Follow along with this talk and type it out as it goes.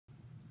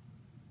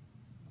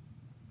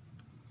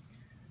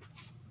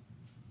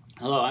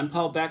Hello, I'm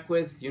Paul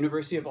Beckwith,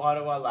 University of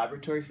Ottawa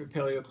Laboratory for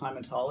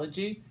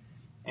Paleoclimatology,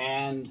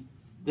 and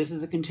this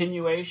is a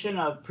continuation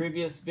of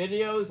previous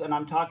videos, and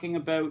I'm talking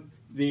about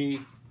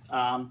the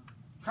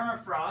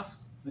permafrost,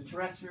 the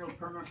terrestrial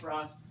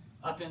permafrost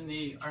up in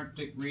the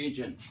Arctic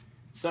region.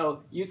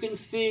 So you can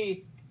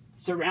see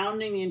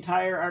surrounding the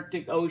entire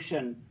Arctic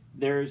Ocean,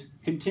 there's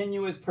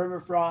continuous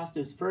permafrost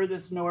as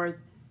furthest north,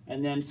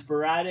 and then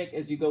sporadic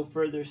as you go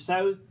further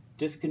south,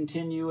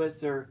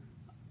 discontinuous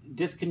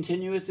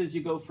as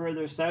you go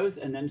further south,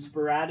 and then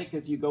sporadic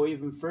as you go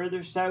even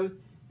further south,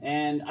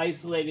 and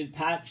isolated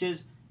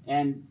patches.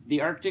 And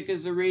the Arctic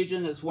is a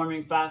region that's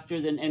warming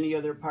faster than any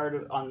other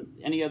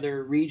any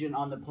other region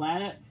on the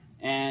planet,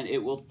 and it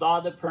will thaw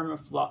the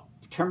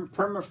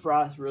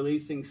permafrost,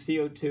 releasing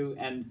CO2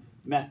 and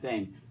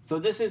methane. So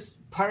this is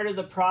part of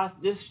the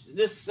process.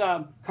 This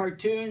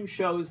cartoon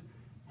shows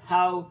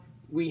how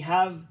we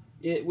have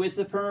with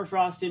the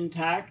permafrost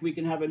intact, we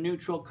can have a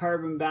neutral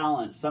carbon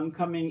balance, some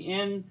coming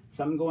in,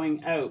 some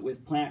going out,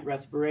 with plant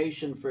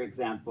respiration, for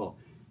example.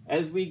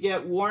 As we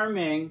get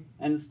warming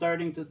and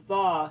starting to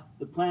thaw,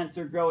 the plants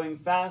are growing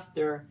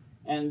faster,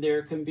 and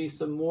there can be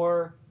some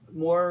more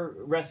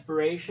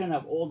respiration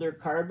of older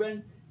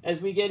carbon. As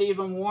we get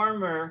even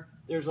warmer,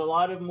 there's a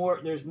lot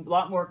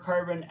more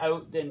carbon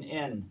out than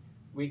in.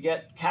 We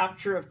get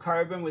capture of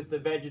carbon with the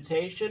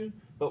vegetation,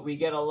 but we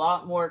get a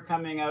lot more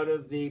coming out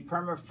of the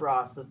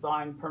permafrost, the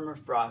thawing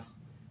permafrost,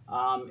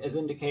 as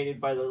indicated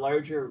by the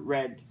larger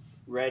red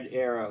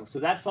arrow. So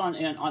that's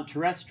on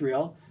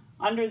terrestrial.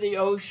 Under the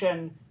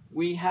ocean,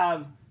 we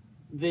have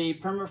the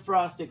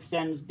permafrost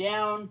extends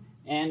down,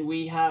 and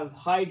we have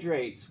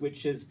hydrates,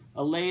 which is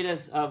a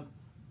lattice of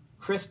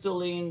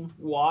crystalline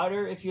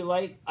water, if you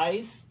like,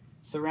 ice,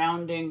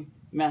 surrounding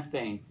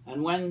methane.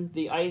 And when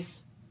the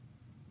ice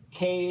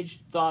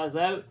cage thaws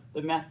out,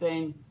 the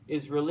methane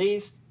is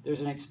released.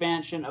 There's an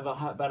expansion of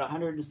about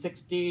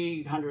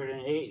 160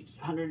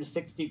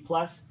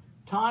 plus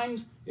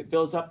times. It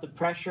builds up the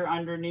pressure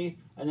underneath,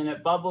 and then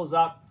it bubbles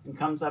up and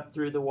comes up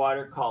through the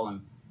water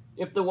column.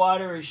 If the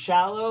water is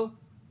shallow,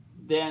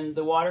 then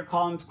the water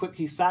column is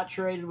quickly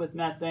saturated with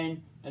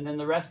methane, and then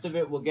the rest of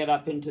it will get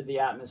up into the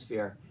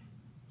atmosphere.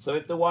 So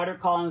if the water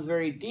column is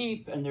very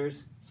deep and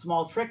there's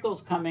small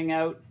trickles coming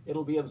out,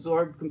 it'll be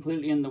absorbed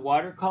completely in the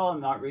water column,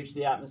 not reach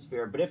the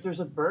atmosphere. But if there's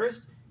a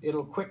burst,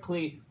 it'll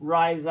quickly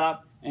rise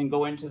up and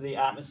go into the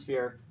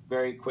atmosphere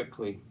very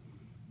quickly.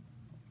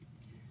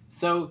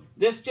 So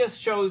this just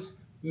shows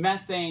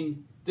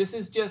methane. This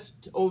is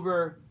just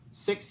over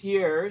 6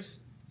 years,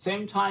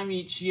 same time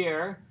each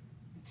year,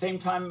 same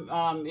time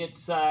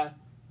it's the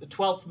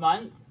 12th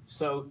month,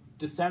 so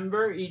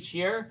December each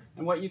year.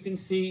 And what you can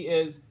see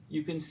is,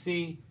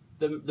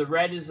 the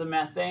red is the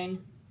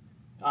methane.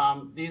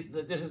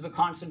 This is a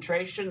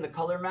concentration, the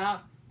color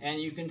map, and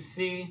you can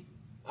see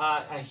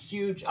a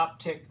huge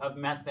uptick of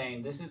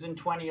methane. This is in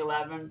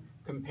 2011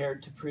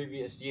 compared to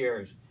previous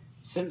years.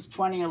 Since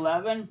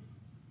 2011,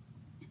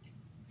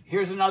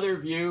 here's another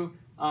view,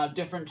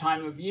 different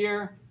time of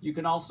year. You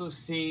can also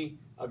see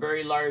a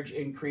very large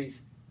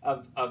increase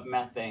of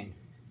methane.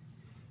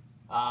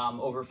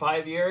 Over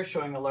 5 years,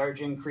 showing a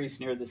large increase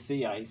near the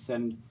sea ice,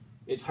 and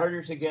it's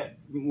harder to get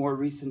more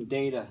recent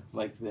data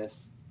like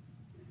this.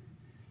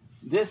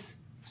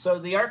 So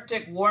the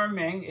Arctic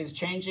warming is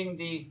changing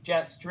the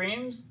jet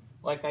streams.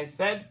 Like I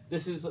said,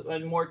 this is a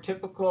more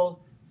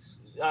typical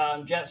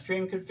jet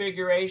stream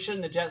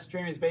configuration. The jet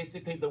stream is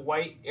basically the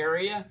white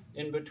area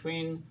in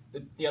between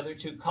the other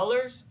two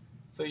colors.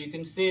 So you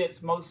can see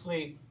it's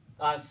mostly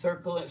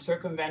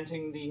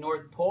circumventing the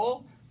North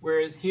Pole,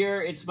 whereas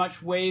here it's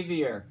much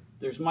wavier.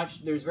 There's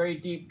very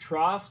deep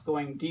troughs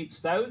going deep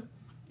south,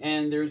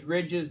 and there's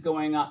ridges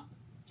going up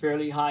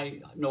fairly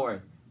high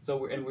north. So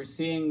we're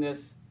seeing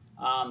this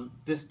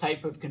this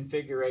type of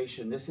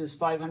configuration. This is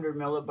 500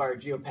 millibar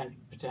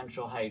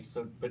geopotential height.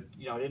 So, but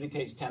it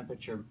indicates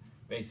temperature,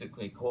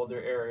 basically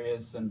colder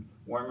areas and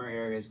warmer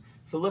areas.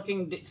 So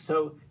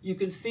so you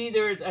can see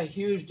there's a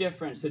huge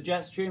difference. The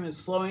jet stream is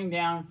slowing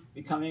down,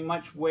 becoming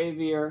much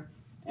wavier,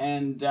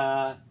 and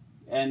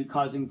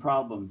causing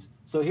problems.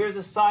 So here's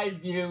a side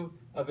view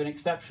of an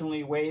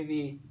exceptionally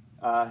wavy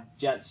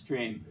jet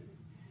stream.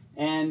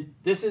 And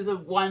this is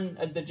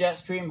the jet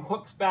stream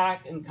hooks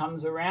back and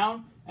comes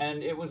around,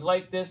 and it was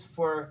like this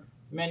for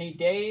many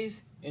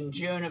days. In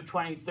June of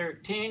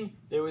 2013,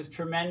 there was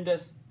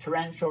tremendous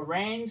torrential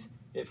rains.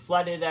 It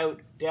flooded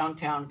out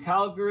downtown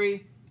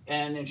Calgary,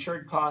 and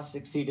insured costs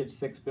exceeded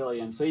 $6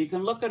 billion. So you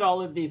can look at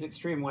all of these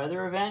extreme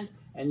weather events,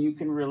 and you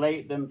can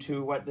relate them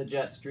to what the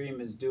jet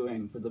stream is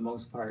doing for the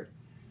most part.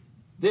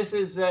 This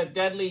is a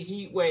deadly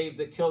heat wave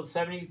that killed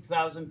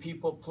 70,000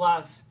 people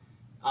plus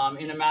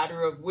in a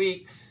matter of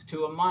weeks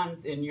to a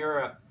month in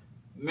Europe.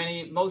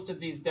 Most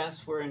of these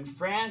deaths were in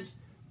France.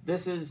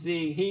 This is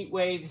the heat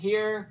wave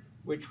here,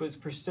 which was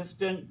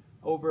persistent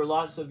over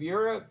lots of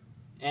Europe,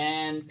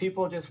 and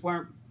people just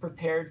weren't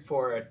prepared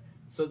for it.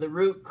 So the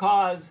root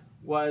cause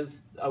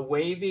was a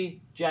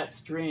wavy jet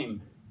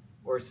stream,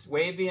 or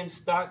wavy and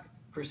stuck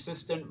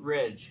persistent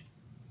ridge.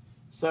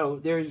 So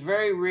there's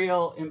very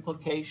real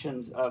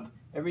implications of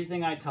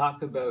everything I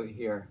talk about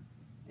here,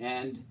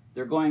 and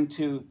they're going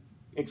to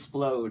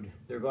explode.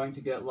 They're going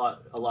to get a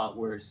lot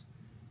worse.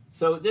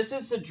 So this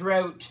is a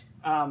drought.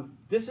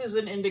 This is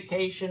an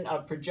indication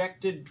of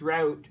projected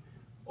drought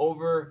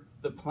over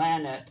the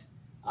planet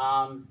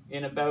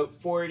in about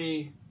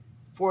 40,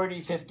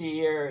 50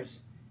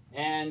 years.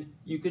 And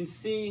you can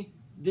see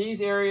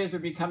these areas are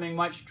becoming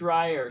much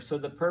drier. So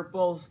the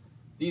purples,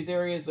 these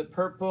areas, the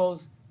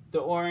purples, the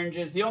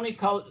oranges, the only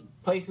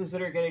places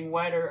that are getting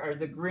wetter are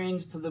the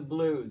greens to the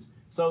blues.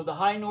 So the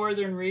high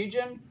northern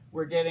region,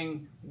 we're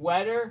getting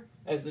wetter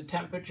as the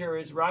temperature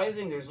is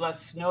rising. There's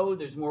less snow,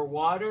 there's more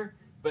water,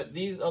 but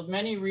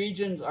many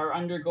regions are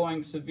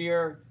undergoing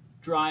severe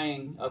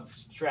drying of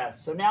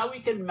stress. So now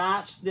we can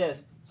match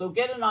this. So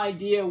get an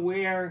idea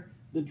where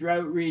the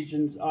drought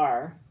regions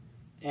are,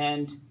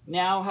 and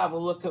now have a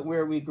look at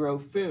where we grow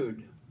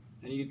food,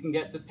 and you can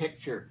get the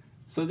picture.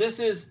 So this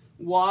is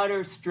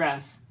water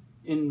stress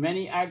in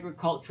many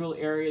agricultural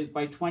areas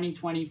by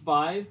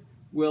 2025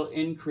 will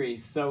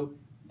increase. So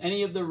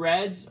any of the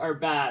reds are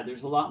bad.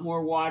 There's a lot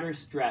more water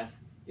stress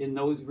in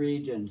those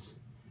regions.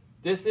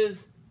 This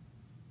is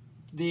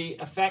the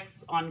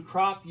effects on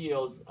crop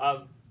yields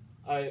of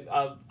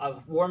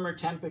warmer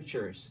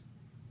temperatures.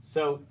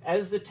 So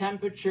as the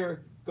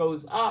temperature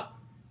goes up,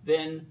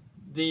 then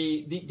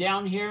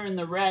down here in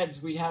the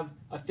reds, we have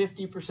a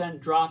 50%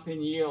 drop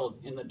in yield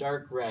in the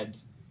dark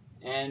reds,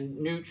 and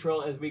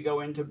neutral as we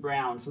go into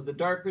brown. So the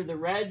darker the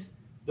reds,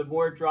 the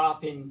more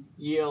drop in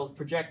yields,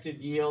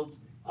 projected yields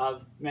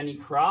of many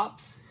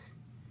crops.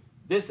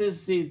 This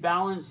is the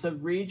balance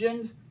of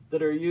regions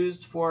that are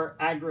used for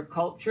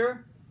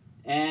agriculture,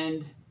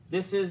 and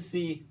this is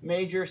the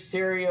major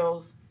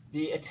cereals,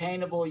 the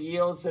attainable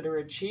yields that are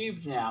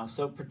achieved now.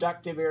 So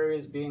productive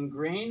areas being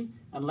green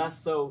and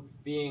less so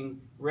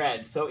being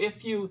red. So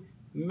if you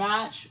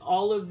match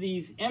all of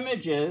these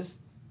images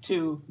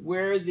to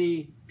where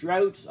the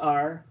droughts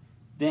are,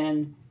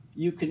 then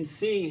you can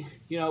see,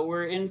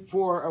 we're in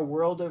for a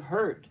world of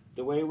hurt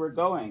the way we're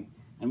going.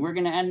 And we're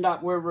going to end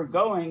up where we're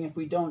going if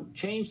we don't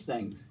change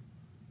things.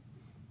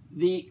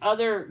 The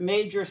other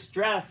major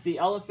stress, the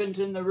elephant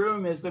in the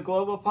room, is the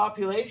global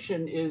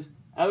population is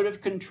out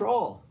of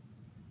control.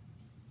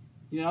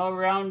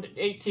 Around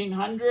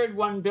 1800,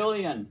 1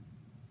 billion,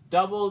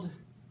 doubled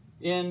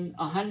in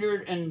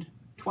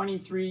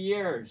 123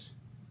 years,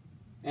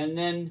 and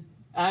then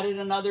added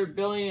another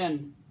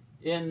billion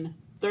in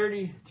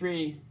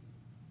 33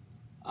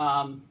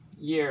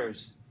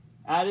 years,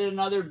 added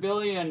another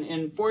billion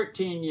in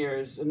 14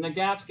 years, and the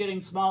gap's getting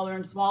smaller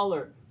and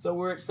smaller. So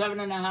we're at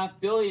 7.5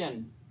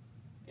 billion,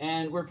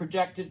 and we're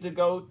projected to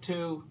go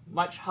to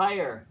much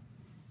higher.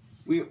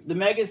 The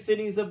mega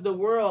cities of the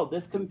world,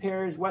 this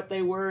compares what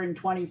they were in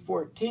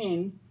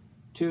 2014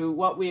 to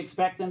what we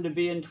expect them to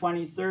be in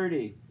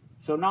 2030.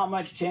 So not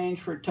much change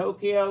for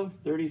Tokyo,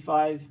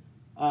 35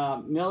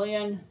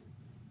 million.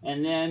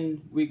 And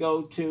then we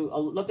go to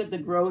look at the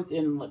growth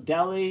in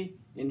Delhi,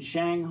 in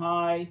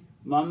Shanghai,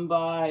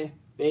 Mumbai,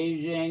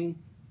 Beijing,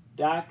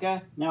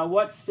 Dhaka. Now,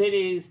 what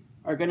cities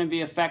are going to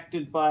be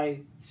affected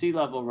by sea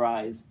level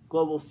rise,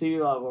 global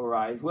sea level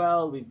rise?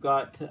 Well, we've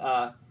got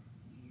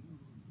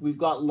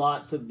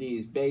lots of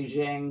these: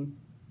 Beijing,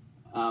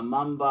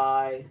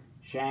 Mumbai,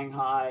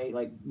 Shanghai.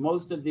 Like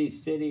most of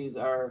these cities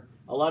a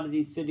lot of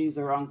these cities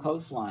are on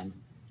coastlines.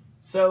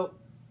 So,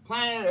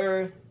 planet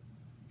Earth,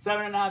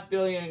 7.5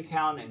 billion and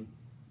counting.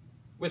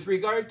 With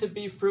regard to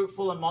be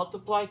fruitful and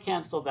multiply,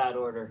 cancel that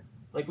order.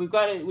 Like we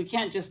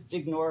can't just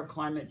ignore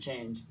climate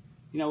change.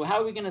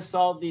 How are we going to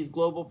solve these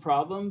global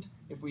problems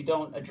if we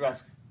don't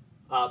address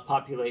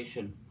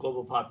population,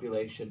 global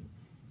population?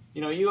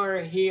 You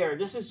are here.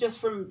 This is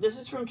from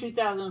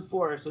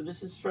 2004, so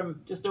this is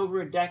from just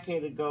over a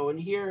decade ago, and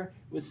here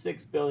was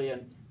 6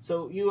 billion.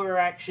 So you are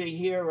actually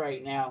here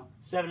right now,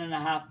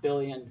 7.5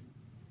 billion.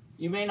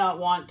 You may not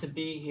want to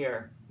be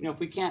here. If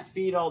we can't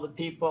feed all the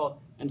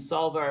people and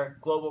solve our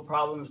global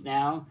problems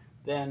now,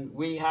 then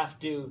we have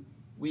to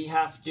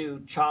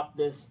chop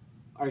this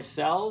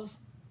ourselves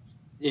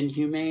in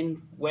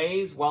humane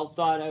ways, well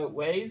thought out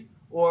ways,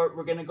 or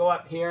we're going to go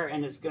up here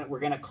and we're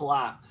going to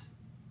collapse,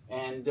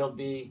 and there'll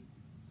be,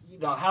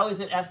 how is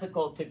it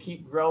ethical to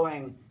keep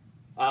growing,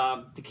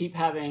 to keep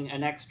having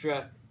an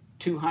extra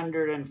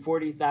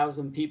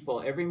 240,000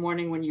 people every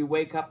morning when you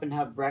wake up and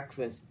have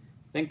breakfast?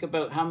 Think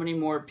about how many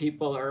more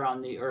people are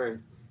on the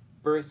earth,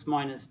 births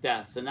minus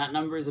deaths, and that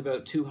number is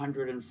about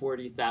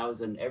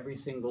 240,000 every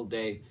single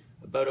day,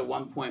 about a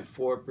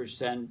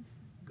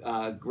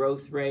 1.4%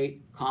 growth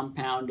rate,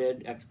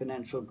 compounded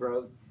exponential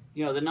growth.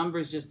 The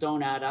numbers just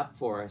don't add up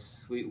for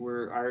us.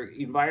 Our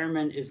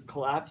environment is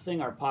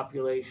collapsing, our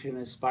population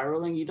is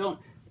spiraling.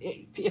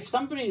 If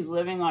somebody's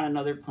living on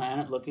another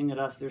planet looking at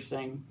us, they're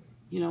saying,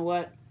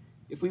 what,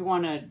 if we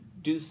want to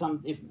do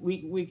something, if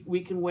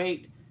we can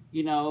wait,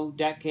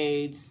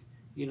 decades,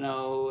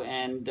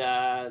 and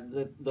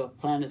the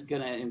planet's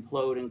going to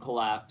implode and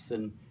collapse,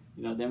 and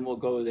then we'll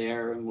go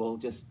there and we'll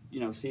just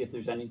see if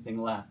there's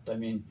anything left. I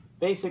mean,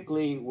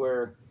 basically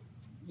we're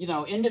you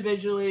know,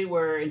 individually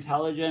we're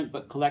intelligent,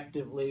 but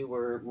collectively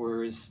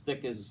we're as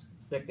thick as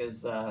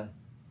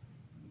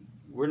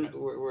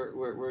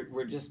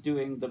we're just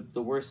doing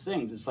the worst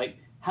things. It's like,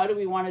 how do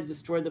we want to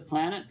destroy the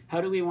planet? How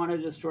do we want to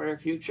destroy our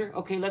future?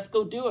 Okay, let's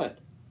go do it,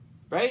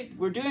 right?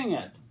 We're doing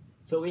it.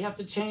 So we have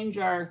to change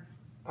our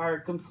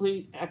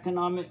complete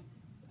economic,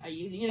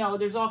 you know,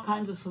 there's all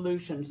kinds of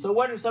solutions. So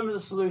what are some of the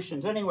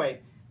solutions?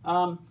 Anyway,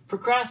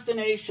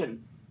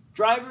 procrastination.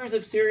 Drivers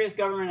of serious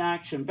government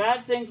action.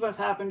 Bad things must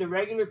happen to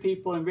regular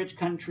people in rich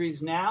countries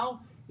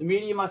now. The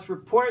media must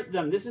report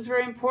them. This is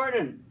very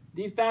important.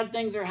 These bad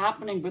things are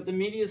happening, but the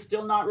media is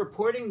still not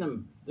reporting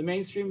them, the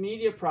mainstream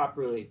media,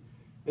 properly.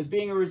 As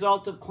being a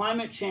result of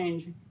climate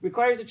change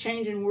requires a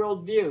change in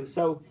worldview.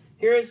 So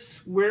here's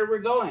where we're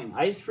going.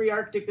 Ice-free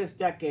Arctic this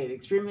decade.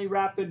 Extremely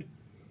rapid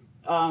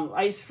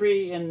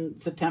ice-free in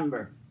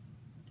September.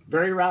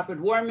 Very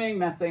rapid warming,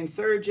 methane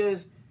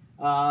surges,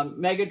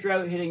 mega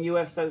drought hitting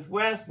U.S.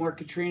 Southwest, more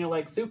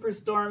Katrina-like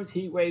superstorms,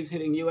 heat waves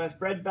hitting U.S.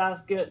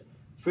 breadbasket,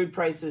 food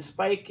prices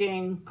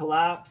spiking,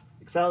 collapse,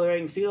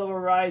 accelerating sea level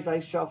rise,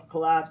 ice shelf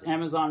collapse,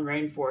 Amazon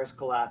rainforest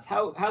collapse.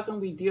 How can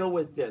we deal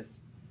with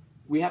this?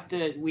 We have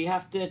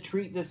to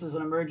treat this as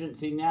an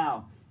emergency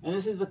now. And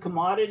this is a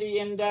commodity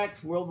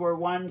index. World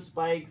War I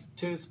spikes,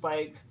 II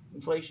spikes,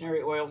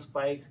 inflationary oil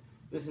spikes.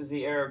 This is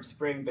the Arab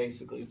Spring,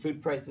 basically.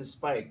 Food prices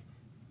spiked.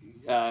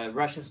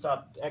 Russia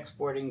stopped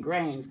exporting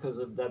grains because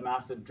of the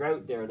massive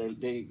drought there.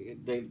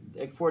 They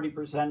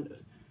 40%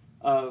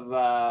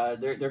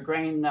 of their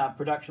grain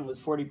production was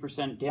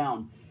 40%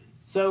 down.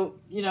 So,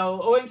 you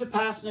know, owing to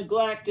past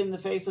neglect in the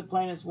face of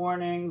plainest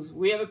warnings,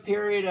 we have a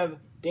period of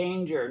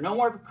danger. No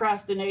more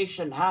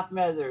procrastination, half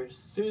measures,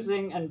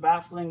 soothing and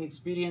baffling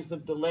expedients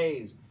of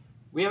delays.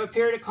 We have a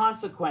period of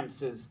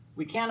consequences.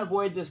 We can't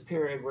avoid this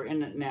period. We're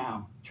in it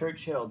now.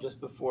 Churchill,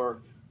 just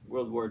before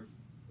World War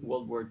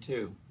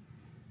II.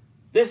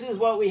 This is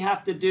what we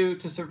have to do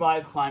to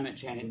survive climate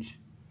change.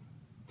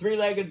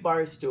 Three-legged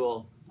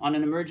barstool on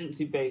an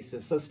emergency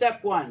basis. So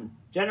step one,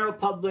 general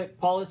public,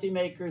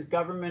 policymakers,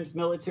 governments,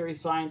 military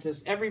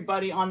scientists,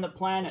 everybody on the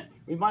planet.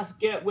 We must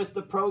get with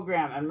the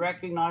program and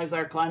recognize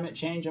our climate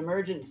change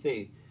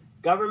emergency.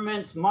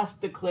 Governments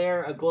must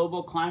declare a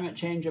global climate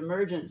change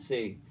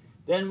emergency.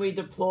 Then we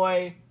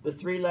deploy the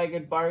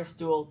three-legged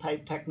barstool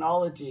type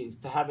technologies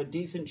to have a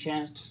decent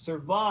chance to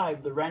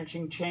survive the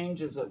wrenching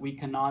changes that we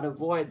cannot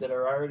avoid that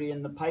are already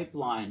in the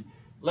pipeline.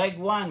 Leg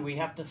one, we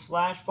have to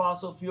slash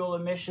fossil fuel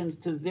emissions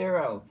to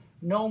zero.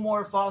 No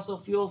more fossil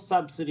fuel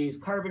subsidies,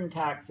 carbon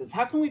taxes.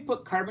 How can we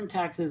put carbon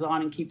taxes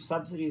on and keep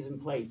subsidies in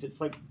place?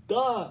 It's like,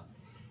 duh.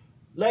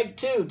 Leg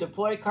two,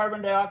 deploy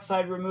carbon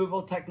dioxide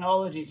removal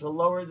technology to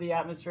lower the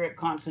atmospheric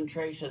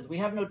concentrations. We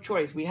have no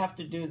choice. We have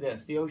to do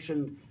this. The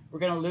ocean, we're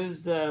going to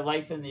lose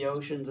life in the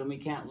oceans, and we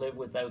can't live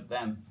without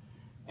them.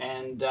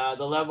 And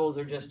the levels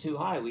are just too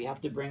high. We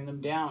have to bring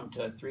them down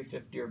to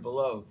 350 or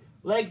below.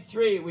 Leg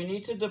three, we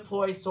need to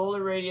deploy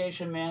solar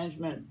radiation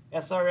management,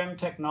 SRM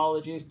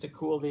technologies to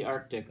cool the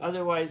Arctic.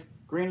 Otherwise,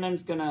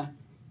 Greenland's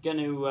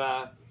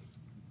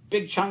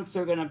big chunks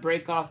are gonna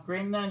break off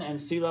Greenland,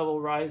 and sea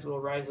level rise will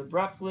rise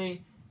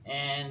abruptly,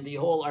 and the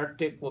whole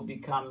Arctic will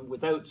become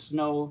without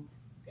snow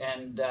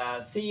and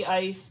sea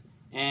ice,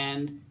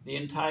 and the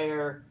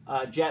entire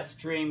jet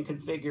stream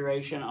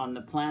configuration on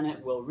the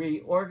planet will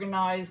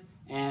reorganize,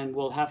 and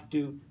we'll have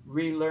to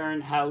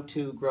relearn how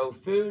to grow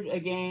food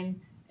again,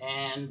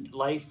 and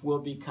life will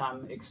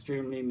become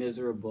extremely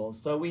miserable.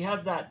 So we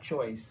have that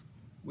choice.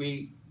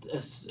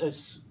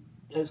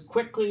 As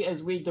quickly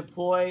as we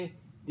deploy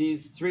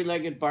these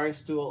three-legged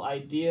barstool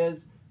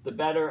ideas, the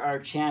better our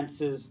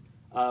chances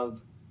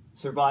of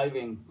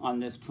surviving on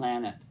this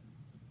planet.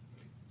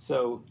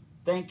 So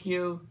thank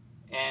you,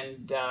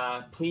 and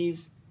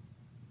please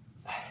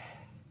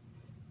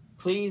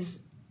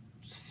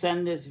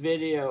send this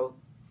video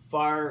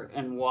far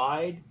and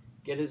wide.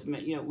 Get as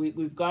many, you know,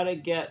 we've got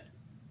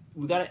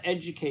to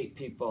educate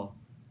people.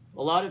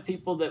 A lot of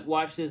people that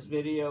watch this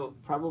video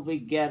probably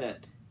get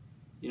it.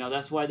 You know,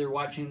 that's why they're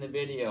watching the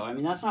video. I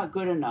mean, that's not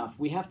good enough.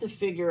 We have to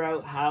figure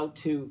out how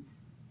to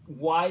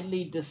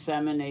widely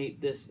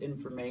disseminate this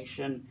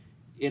information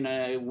in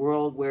a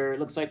world where it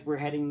looks like we're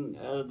heading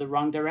the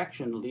wrong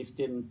direction, at least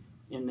in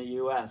the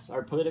US.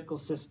 Our political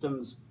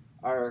systems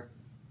are,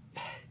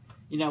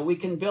 you know, we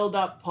can build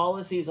up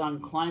policies on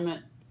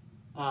climate,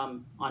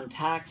 on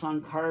tax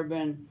on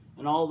carbon,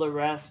 and all the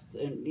rest,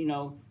 and, you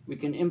know, we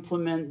can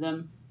implement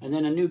them, and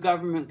then a new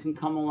government can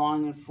come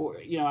along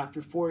and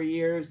after 4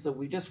 years. So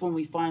when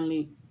we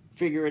finally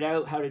figure it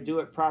out how to do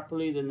it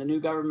properly, then the new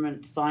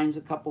government signs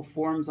a couple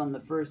forms on the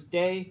first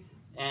day,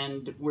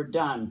 and we're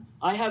done.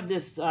 I have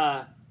this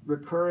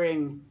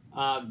recurring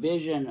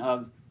vision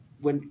of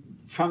when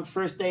Trump's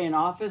first day in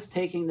office,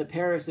 taking the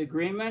Paris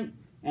Agreement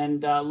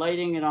and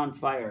lighting it on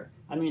fire.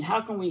 I mean,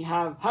 how can we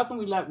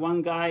let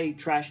one guy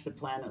trash the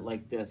planet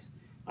like this?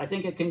 I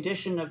think a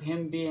condition of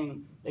him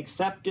being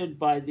accepted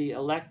by the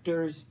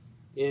electors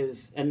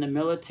and the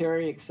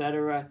military,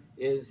 etc.,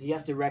 is he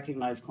has to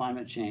recognize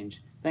climate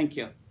change. Thank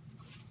you.